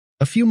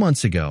A few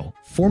months ago,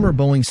 former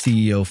Boeing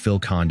CEO Phil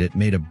Condit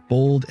made a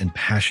bold and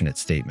passionate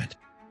statement.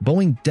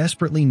 Boeing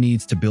desperately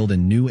needs to build a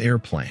new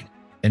airplane,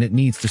 and it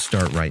needs to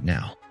start right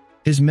now.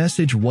 His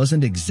message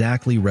wasn't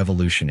exactly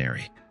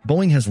revolutionary.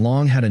 Boeing has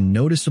long had a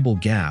noticeable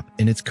gap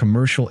in its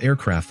commercial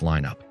aircraft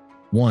lineup,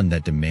 one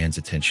that demands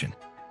attention.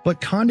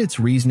 But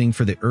Condit's reasoning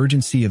for the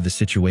urgency of the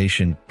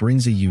situation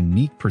brings a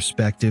unique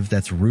perspective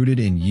that's rooted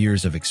in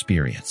years of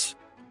experience.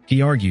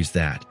 He argues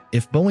that,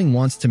 if Boeing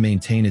wants to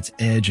maintain its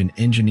edge in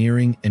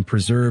engineering and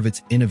preserve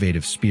its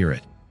innovative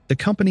spirit, the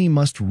company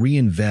must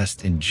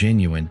reinvest in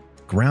genuine,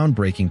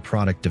 groundbreaking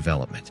product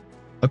development.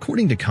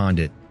 According to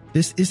Condit,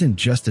 this isn't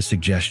just a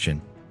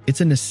suggestion, it's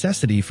a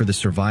necessity for the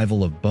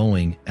survival of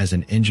Boeing as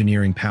an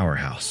engineering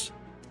powerhouse.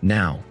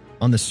 Now,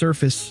 on the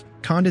surface,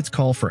 Condit's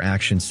call for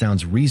action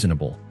sounds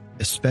reasonable,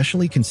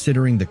 especially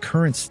considering the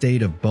current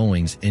state of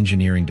Boeing's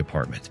engineering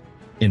department.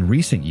 In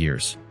recent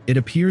years, it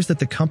appears that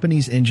the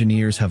company's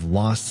engineers have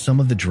lost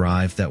some of the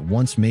drive that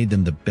once made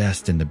them the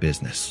best in the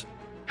business.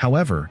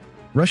 However,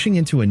 rushing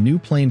into a new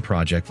plane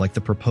project like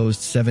the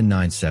proposed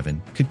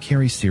 797 could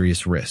carry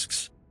serious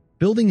risks.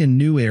 Building a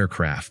new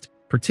aircraft,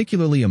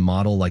 particularly a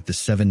model like the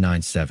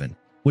 797,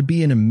 would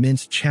be an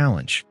immense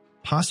challenge,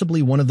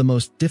 possibly one of the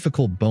most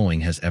difficult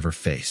Boeing has ever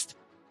faced.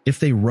 If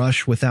they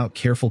rush without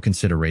careful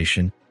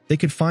consideration, they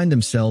could find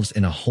themselves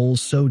in a hole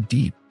so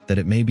deep that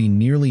it may be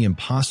nearly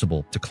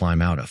impossible to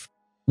climb out of.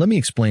 Let me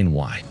explain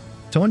why.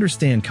 To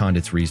understand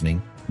Condit's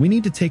reasoning, we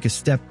need to take a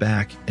step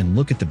back and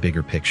look at the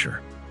bigger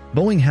picture.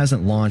 Boeing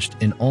hasn't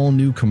launched an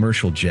all-new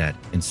commercial jet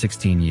in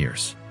 16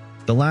 years.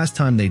 The last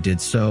time they did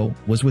so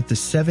was with the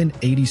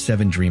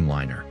 787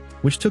 Dreamliner,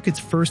 which took its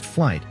first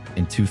flight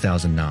in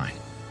 2009.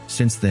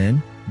 Since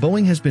then,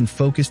 Boeing has been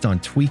focused on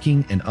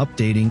tweaking and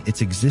updating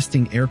its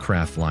existing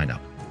aircraft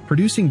lineup,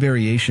 producing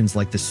variations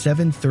like the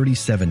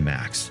 737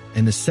 MAX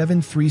and the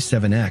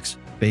 737X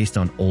based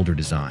on older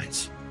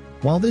designs.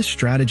 While this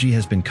strategy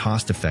has been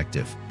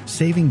cost-effective,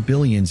 saving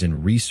billions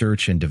in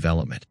research and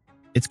development,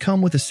 it's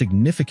come with a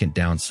significant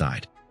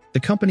downside.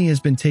 The company has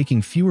been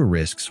taking fewer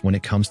risks when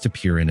it comes to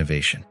pure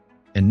innovation.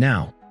 And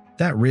now,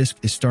 that risk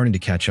is starting to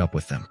catch up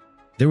with them.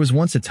 There was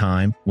once a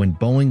time when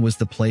Boeing was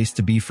the place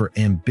to be for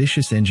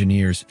ambitious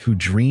engineers who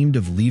dreamed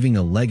of leaving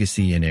a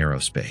legacy in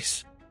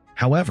aerospace.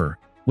 However,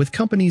 with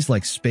companies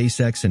like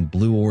SpaceX and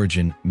Blue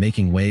Origin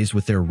making waves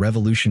with their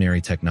revolutionary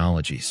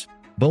technologies,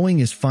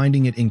 Boeing is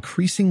finding it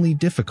increasingly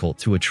difficult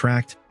to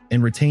attract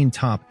and retain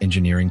top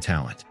engineering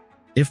talent.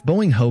 If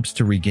Boeing hopes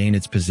to regain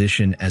its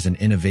position as an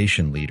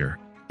innovation leader,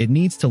 it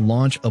needs to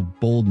launch a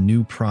bold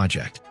new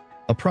project,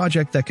 a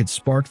project that could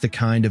spark the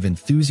kind of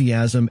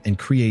enthusiasm and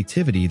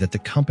creativity that the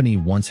company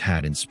once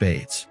had in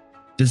spades.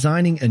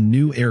 Designing a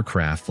new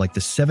aircraft like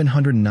the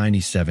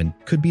 797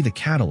 could be the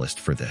catalyst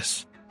for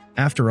this.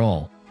 After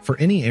all, for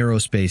any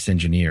aerospace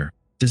engineer,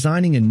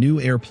 designing a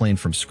new airplane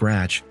from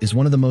scratch is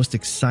one of the most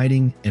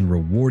exciting and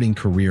rewarding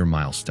career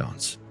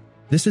milestones.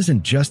 This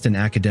isn't just an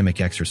academic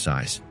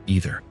exercise,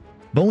 either.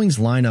 Boeing's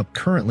lineup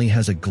currently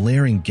has a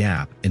glaring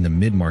gap in the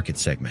mid-market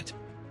segment.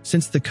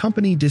 Since the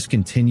company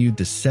discontinued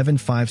the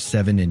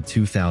 757 in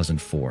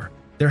 2004,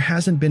 there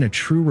hasn't been a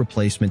true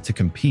replacement to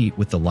compete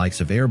with the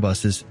likes of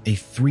Airbus's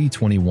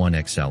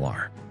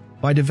A321XLR.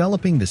 By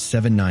developing the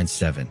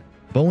 797,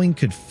 Boeing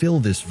could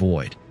fill this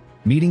void,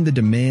 meeting the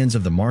demands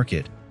of the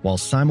market while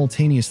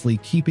simultaneously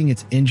keeping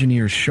its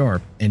engineers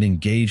sharp and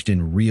engaged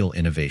in real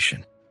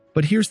innovation.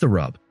 But here's the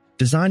rub.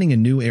 Designing a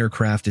new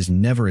aircraft is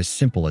never as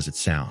simple as it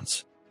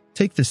sounds.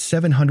 Take the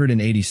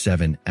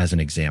 787 as an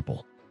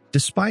example.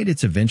 Despite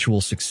its eventual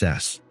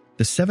success,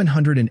 the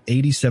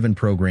 787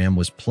 program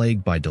was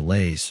plagued by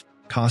delays,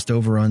 cost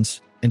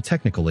overruns, and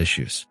technical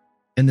issues.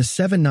 And the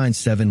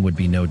 797 would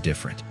be no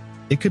different.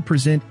 It could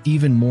present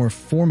even more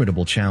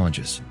formidable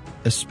challenges,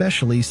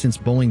 especially since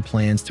Boeing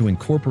plans to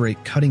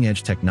incorporate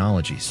cutting-edge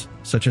technologies,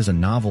 such as a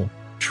novel,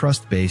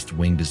 truss-based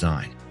wing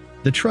design.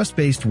 The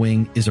truss-based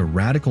wing is a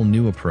radical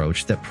new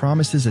approach that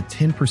promises a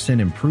 10%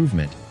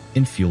 improvement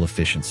in fuel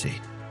efficiency.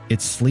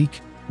 It's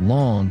sleek,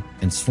 long,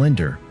 and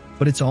slender,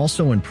 but it's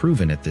also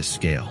unproven at this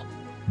scale.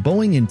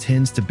 Boeing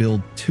intends to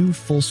build 2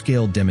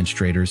 full-scale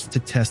demonstrators to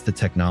test the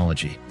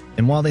technology,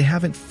 and while they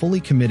haven't fully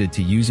committed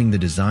to using the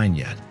design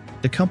yet,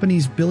 the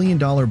company's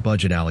billion-dollar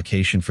budget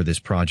allocation for this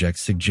project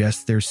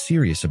suggests they're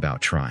serious about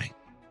trying.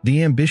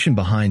 The ambition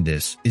behind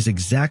this is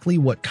exactly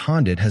what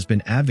Condit has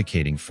been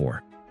advocating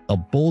for, a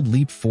bold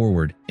leap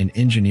forward in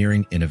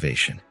engineering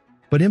innovation.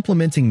 But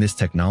implementing this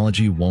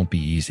technology won't be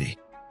easy.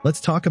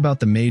 Let's talk about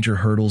the major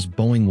hurdles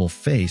Boeing will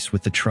face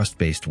with the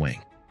truss-based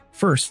wing.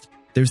 First,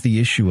 there's the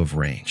issue of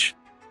range.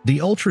 The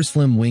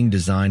ultra-slim wing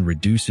design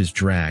reduces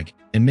drag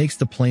and makes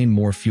the plane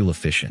more fuel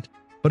efficient,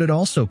 but it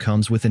also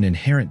comes with an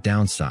inherent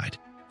downside: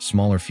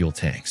 smaller fuel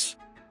tanks.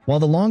 While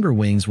the longer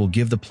wings will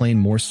give the plane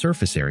more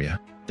surface area,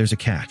 there's a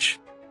catch.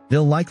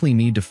 They'll likely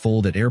need to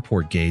fold at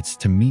airport gates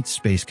to meet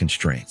space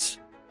constraints.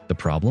 The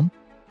problem?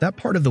 That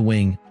part of the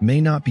wing may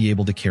not be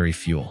able to carry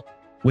fuel.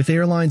 With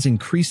airlines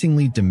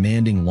increasingly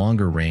demanding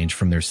longer range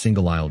from their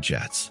single-aisle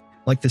jets,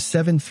 like the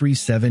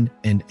 737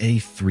 and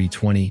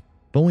A320,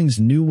 Boeing's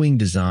new wing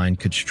design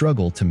could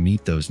struggle to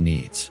meet those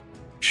needs.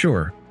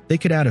 Sure, they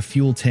could add a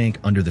fuel tank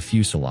under the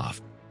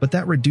fuselage, but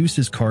that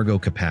reduces cargo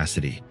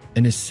capacity,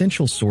 an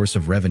essential source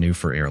of revenue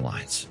for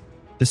airlines.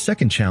 The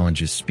second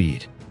challenge is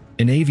speed.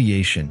 In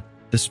aviation,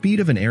 the speed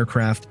of an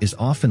aircraft is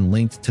often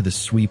linked to the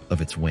sweep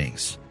of its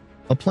wings.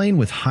 A plane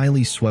with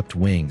highly swept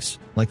wings,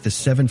 like the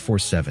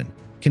 747,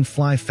 can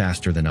fly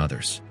faster than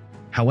others.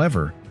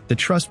 However, the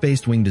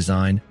truss-based wing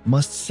design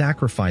must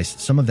sacrifice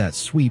some of that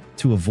sweep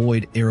to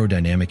avoid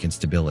aerodynamic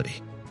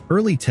instability.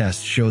 Early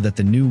tests show that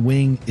the new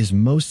wing is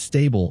most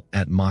stable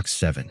at Mach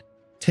 7,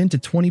 10 to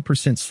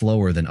 20%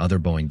 slower than other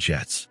Boeing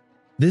jets.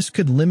 This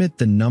could limit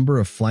the number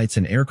of flights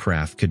an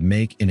aircraft could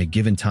make in a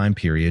given time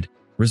period,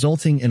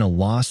 resulting in a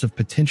loss of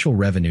potential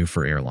revenue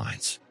for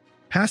airlines.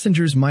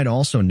 Passengers might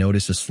also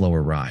notice a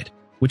slower ride,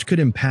 which could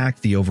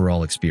impact the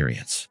overall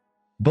experience.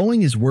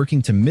 Boeing is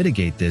working to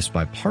mitigate this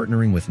by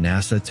partnering with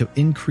NASA to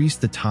increase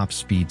the top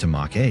speed to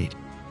Mach 8,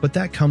 but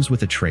that comes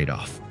with a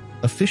trade-off.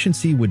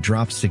 Efficiency would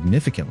drop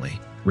significantly,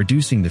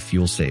 reducing the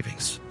fuel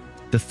savings.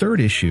 The third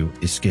issue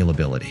is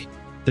scalability.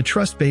 The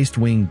truss-based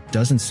wing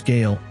doesn't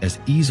scale as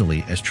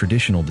easily as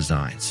traditional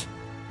designs.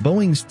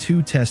 Boeing's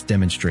two test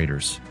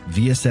demonstrators,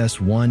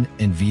 VSS-1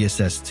 and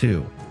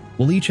VSS-2,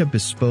 will each have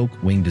bespoke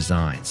wing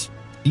designs,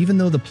 even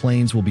though the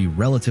planes will be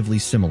relatively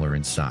similar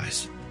in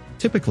size.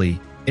 Typically,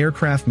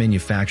 aircraft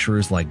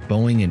manufacturers like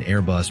Boeing and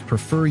Airbus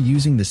prefer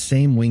using the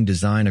same wing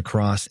design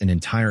across an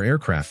entire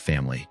aircraft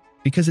family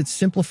because it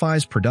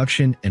simplifies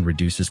production and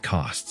reduces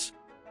costs.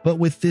 But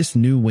with this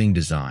new wing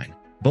design,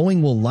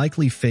 Boeing will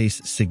likely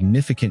face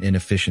significant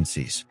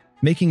inefficiencies,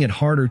 making it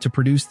harder to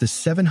produce the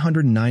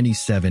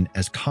 797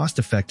 as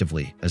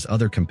cost-effectively as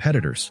other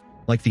competitors,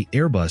 like the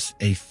Airbus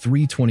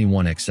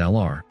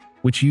A321XLR,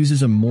 which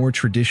uses a more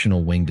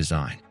traditional wing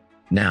design.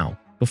 Now,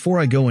 before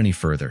I go any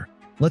further,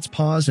 let's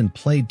pause and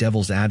play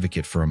devil's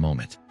advocate for a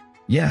moment.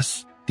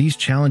 Yes, these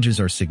challenges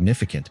are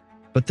significant,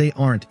 but they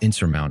aren't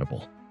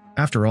insurmountable.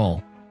 After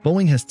all,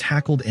 Boeing has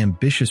tackled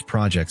ambitious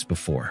projects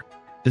before.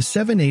 The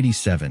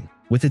 787,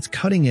 with its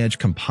cutting-edge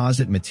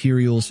composite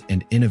materials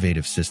and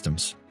innovative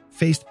systems,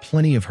 faced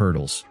plenty of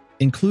hurdles,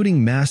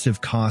 including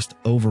massive cost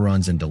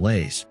overruns and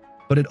delays,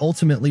 but it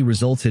ultimately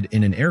resulted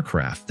in an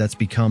aircraft that's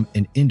become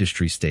an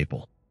industry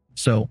staple.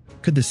 So,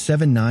 could the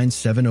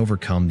 797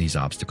 overcome these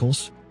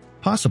obstacles?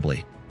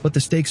 Possibly, but the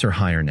stakes are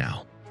higher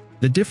now.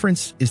 The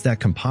difference is that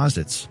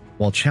composites,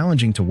 while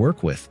challenging to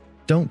work with,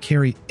 don't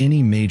carry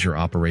any major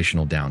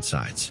operational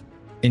downsides.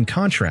 In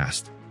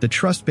contrast, the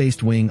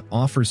truss-based wing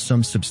offers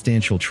some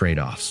substantial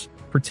trade-offs,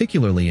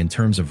 particularly in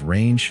terms of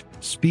range,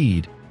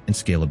 speed, and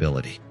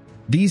scalability.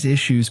 These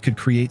issues could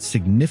create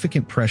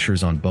significant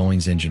pressures on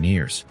Boeing's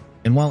engineers,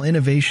 and while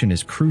innovation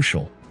is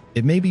crucial,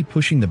 it may be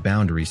pushing the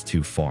boundaries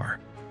too far.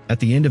 At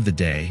the end of the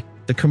day,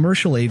 the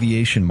commercial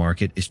aviation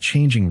market is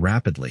changing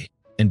rapidly,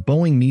 and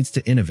Boeing needs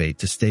to innovate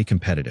to stay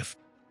competitive.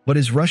 But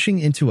is rushing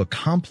into a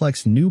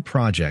complex new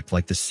project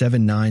like the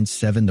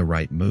 797 the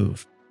right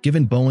move,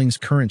 given Boeing's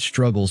current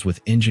struggles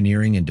with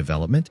engineering and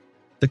development?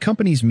 The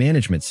company's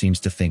management seems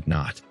to think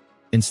not.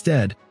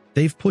 Instead,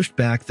 they've pushed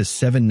back the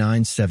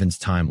 797's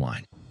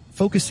timeline,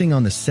 focusing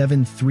on the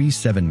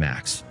 737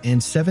 MAX and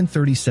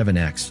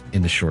 737X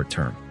in the short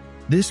term.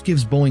 This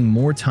gives Boeing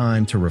more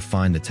time to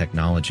refine the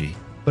technology,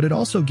 but it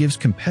also gives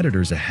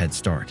competitors a head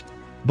start.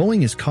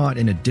 Boeing is caught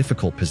in a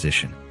difficult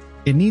position.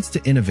 It needs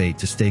to innovate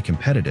to stay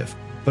competitive,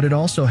 but it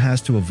also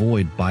has to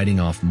avoid biting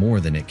off more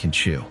than it can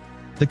chew.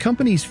 The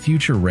company's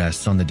future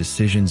rests on the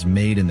decisions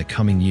made in the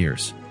coming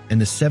years, and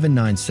the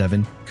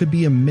 797 could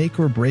be a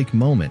make-or-break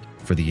moment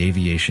for the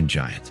aviation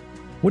giant.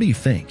 What do you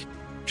think?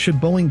 Should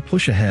Boeing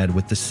push ahead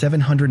with the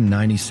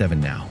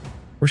 797 now,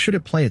 or should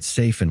it play it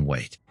safe and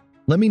wait?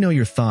 Let me know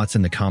your thoughts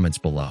in the comments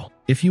below.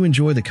 If you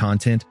enjoy the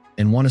content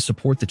and want to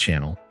support the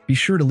channel, be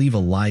sure to leave a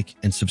like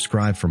and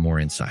subscribe for more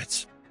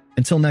insights.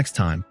 Until next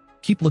time,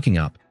 keep looking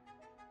up